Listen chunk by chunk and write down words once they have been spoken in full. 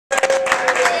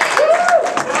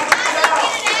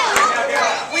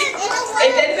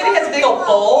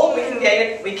full, we can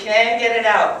get it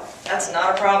out. That's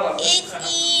not a problem. It's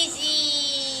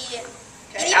easy.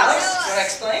 Okay, Alex, you want to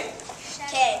explain?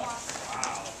 Okay. Wow.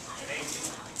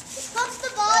 Amazing. Push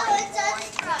the bottle and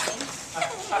just try.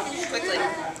 Quickly.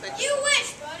 You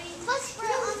wish, buddy. Let's put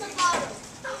it on the bottle.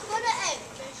 Put an egg.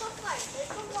 Put fire.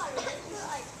 Put water.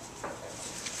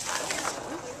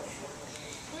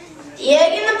 The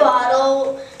egg in the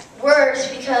bottle works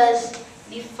because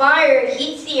the fire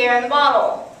heats the air in the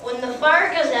bottle. When the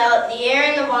fire goes out, the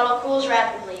air in the bottle cools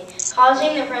rapidly,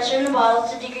 causing the pressure in the bottle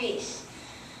to decrease.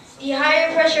 The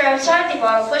higher pressure outside the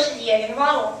bottle pushes the egg in the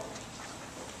bottle.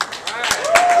 The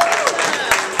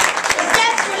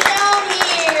steps are shown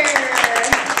here.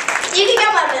 You can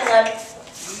come up and look.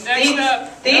 Next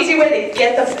up. The easy way to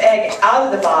get the egg out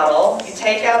of the bottle, you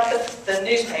take out the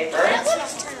newspaper,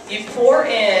 you pour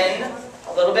in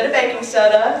a little bit of baking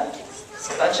soda,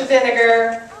 a bunch of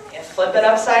vinegar, and flip it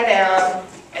upside down,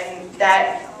 and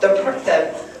the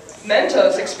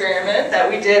Mentos experiment that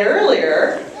we did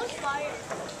earlier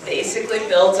basically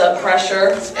builds up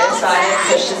pressure inside and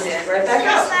pushes it right back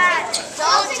out.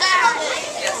 Don't tap it.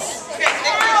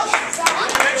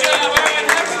 Good job, Aaron.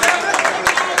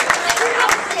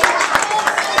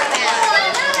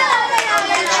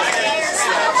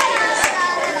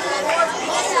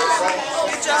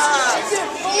 Good job.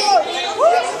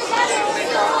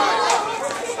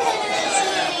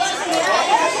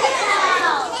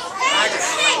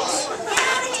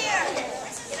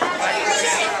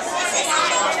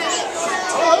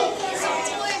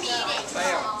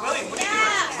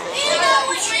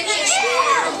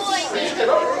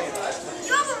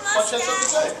 Watch that something to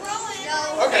say.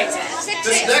 Okay.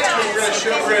 This next one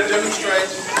we're going to demonstrate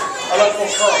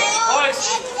electrical current.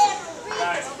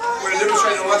 We're going to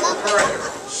demonstrate an electrical current here.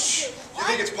 Do you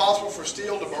think it's possible for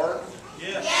steel to burn?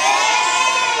 Yes.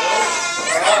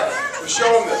 All right. We'll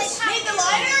show them this. Need the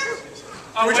lighter?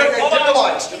 Get the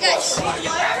lights. Hey guys.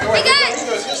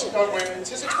 It's his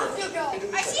experiment.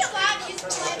 I see a lab using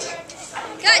the lighter.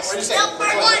 What Guys, do you say?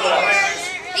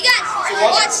 Hey guys,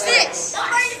 watch this. Don't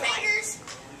burn your fingers.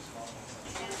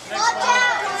 Watch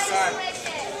out.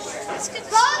 Let's get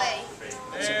this way.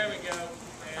 There we go.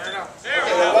 There we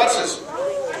Okay, go. now watch this.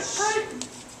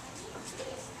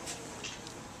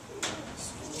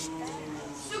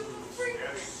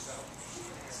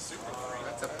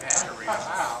 That's a battery.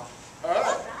 Wow. All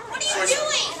right. What are you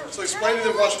doing? So explain to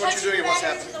them what you're doing and what's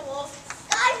happening.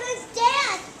 Guys, it's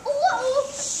dance.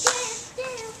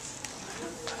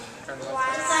 The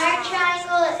fire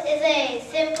triangle is a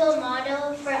simple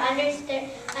model for understanding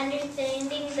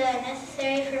the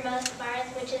necessary for most fires,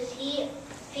 which is heat,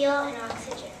 fuel, and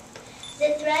oxygen.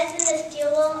 The threads in the steel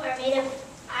wool are made of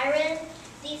iron.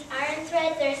 These iron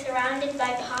threads are surrounded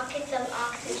by pockets of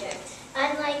oxygen,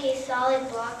 unlike a solid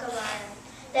block of iron,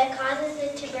 that causes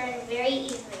it to burn very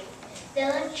easily. The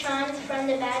electrons from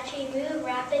the battery move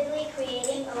rapidly,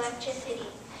 creating electricity.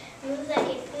 Moves like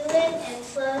a fluid and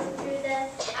flows through the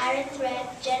iron thread,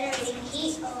 generating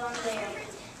heat along there.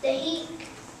 The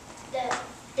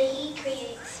heat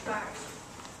creates sparks.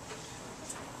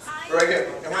 Very good.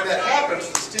 And when that happens,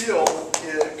 the steel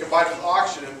combines with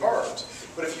oxygen and burns.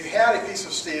 But if you had a piece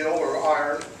of steel or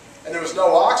iron and there was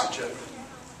no oxygen,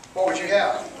 what would you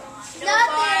have? No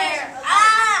fire.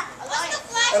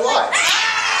 A light.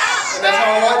 And that's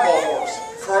how a light bulb works.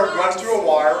 Current runs through a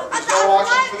wire, there's no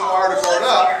oxygen for the wire to burn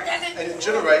up, and it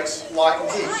generates light and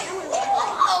heat.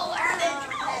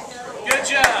 Good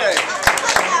job. Okay.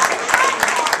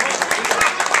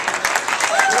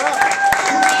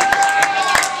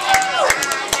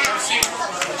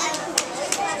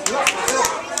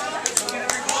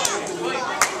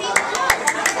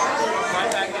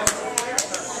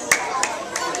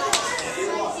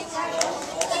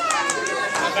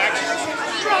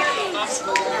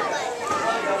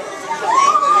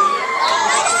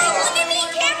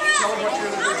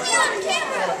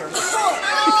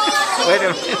 Wait a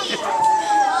minute.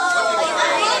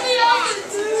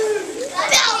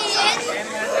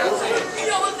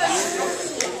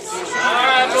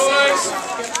 Alright, boys.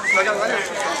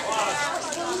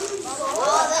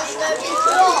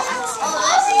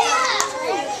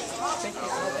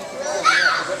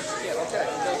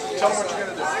 Tell them what you're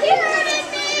going to do.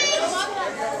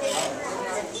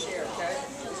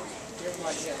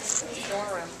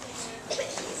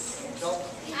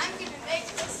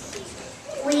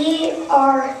 We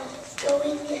are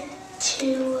going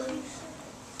to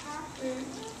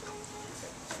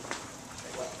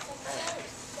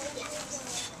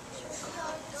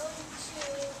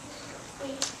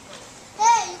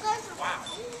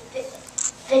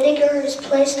vinegar is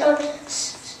placed on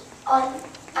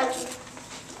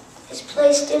is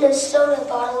placed in a soda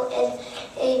bottle and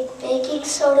a baking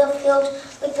soda filled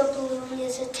with the balloon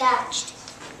is attached.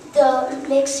 The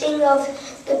mixing of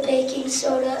the baking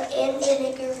soda and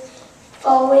vinegar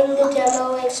following the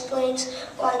demo explains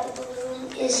why the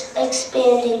balloon is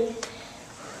expanding.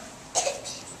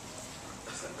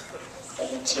 The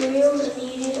materials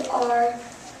needed are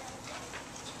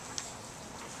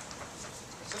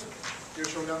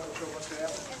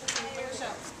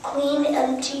clean,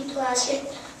 empty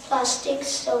plastic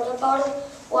soda bottle,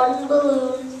 1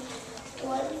 balloon,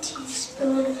 1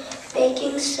 teaspoon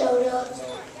baking soda,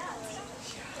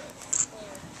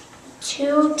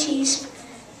 2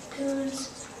 teaspoons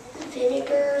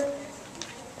vinegar,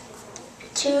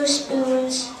 2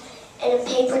 spoons, and a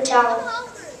paper towel.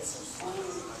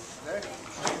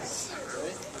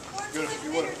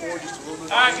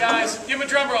 All right, guys, give him a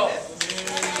drum roll.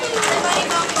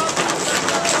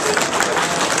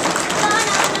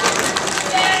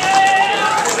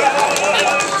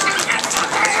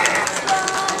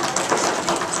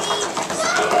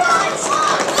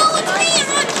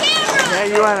 Yeah,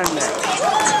 you want on there.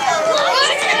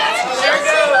 There it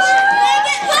goes.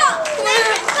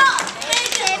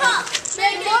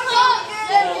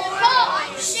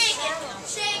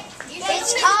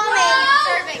 It's coming.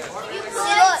 Perfect.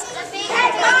 Look.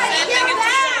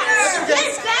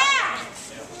 It's back.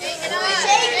 Shake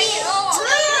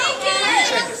it.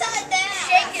 Upside down.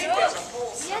 Shake it.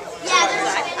 Yeah,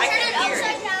 turn it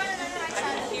upside down and then right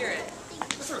side.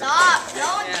 Stop.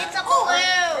 Don't get the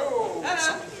balloon.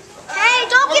 Hey,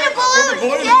 don't get a balloon. The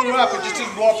balloon blew up, it just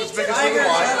didn't blow up as big as we would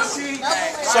like.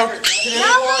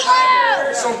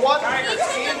 So what happens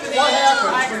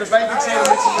when the baking soda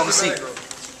mixes Have a with the seat. vinegar?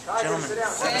 Gentlemen,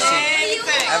 have a seat.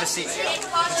 Have a seat.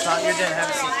 It's not your dinner. Have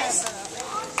a seat.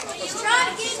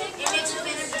 It makes the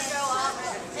vinegar go up.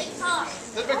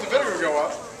 Doesn't make the vinegar go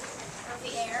up.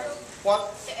 The air.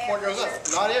 What goes up?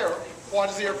 Not air. Why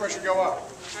does the air pressure go up?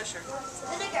 Vinegar.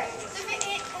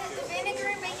 The vinegar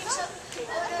and baking soda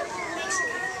makes a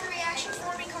chemical reaction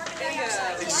forming carbon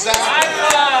dioxide. Exactly.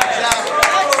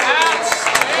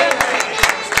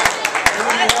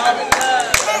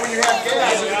 And when you have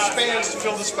gas, it expands to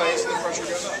fill the space and the pressure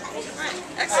goes up.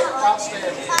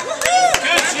 Outstanding.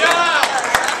 Good job.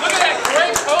 Look at that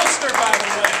great poster, by the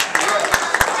way.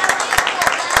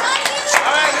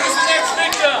 All right, who's the next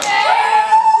victim?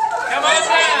 Come on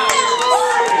down.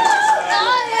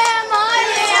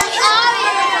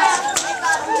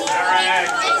 All right.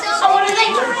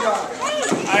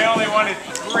 I only wanted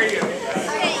 3 of you guys.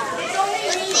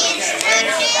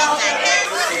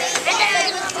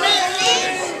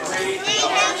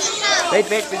 Wait,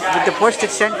 with the postage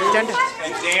stamp. And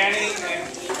Danny and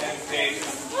David.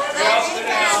 Who else sit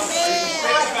down?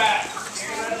 Sit back.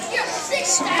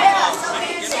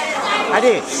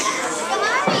 Adi.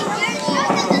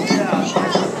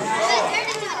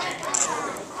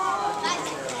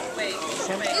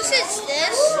 Who sits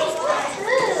this?